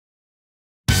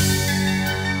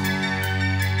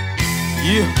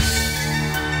Yeah.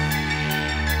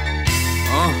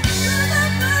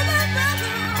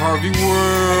 Harvey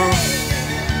World.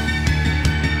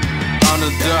 On the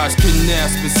dodge,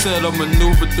 kidnapped, been set up,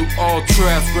 maneuver through all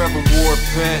traps, grab a war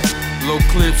pack. Low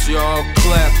clips, y'all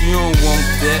clap, you don't want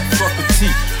that. Fuck a T,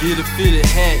 get a fitted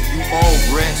hat, you all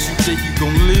rats, you think you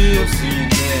gon' live?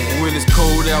 When it's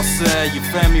cold outside, you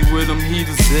find me with them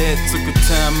heaters at. Took a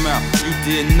time out, you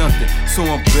did nothing, so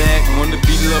I'm back. Wanna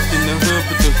be loved in the hood,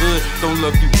 but the hood don't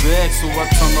love you back, so I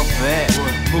turn my back.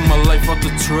 Put my life out the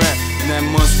trap,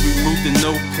 9 months removed and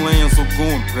no plans on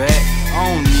going back. I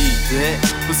don't need that,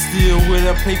 but still where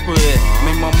that paper at?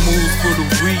 Make my moves for the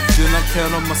week, then I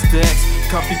count up my stacks.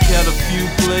 Copycat a few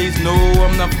plays, no,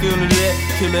 I'm not feeling that.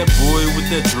 Kill that boy with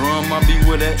that drum, I be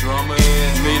where that drama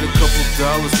is. Made a couple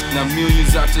dollars, now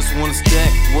millions I just wanna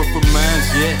stack. Work for mines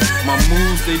yet, my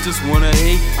moves they just wanna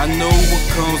hate. I know what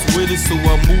comes with it, so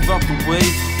I move out the way.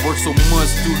 Work so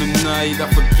much through the night, I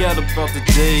forgot about the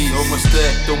days. So much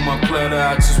stacked on my platter,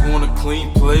 I just want a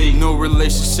clean plate. No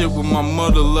relationship with my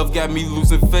mother, love got me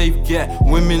losing faith. Got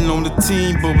women on the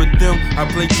team, but with them I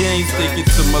play games. Thinking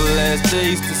to my last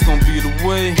days, this gon' be the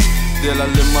way that I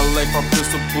live my life, I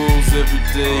principles every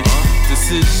day.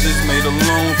 Decisions made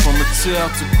alone, from a child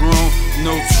to grown.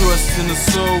 No trust in the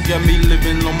soul, got me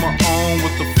living on my own.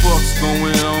 What the fuck's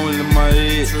going on in my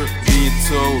head? Being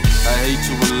told, I hate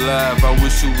you alive, I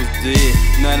wish you was dead.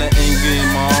 Now the anger in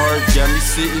my heart got me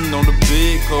sitting on the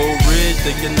bed, cold red,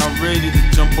 thinking I'm ready to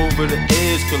jump over the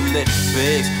edge. Collect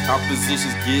bags,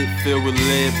 oppositions get filled with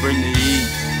lead, bring the heat.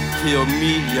 Kill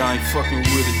me, y'all ain't fucking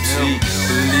with a G.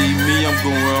 Believe me, I'm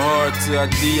going hard till I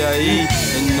die.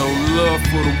 And no love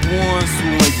for the ones who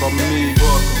ain't by me.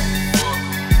 Fuck 'em.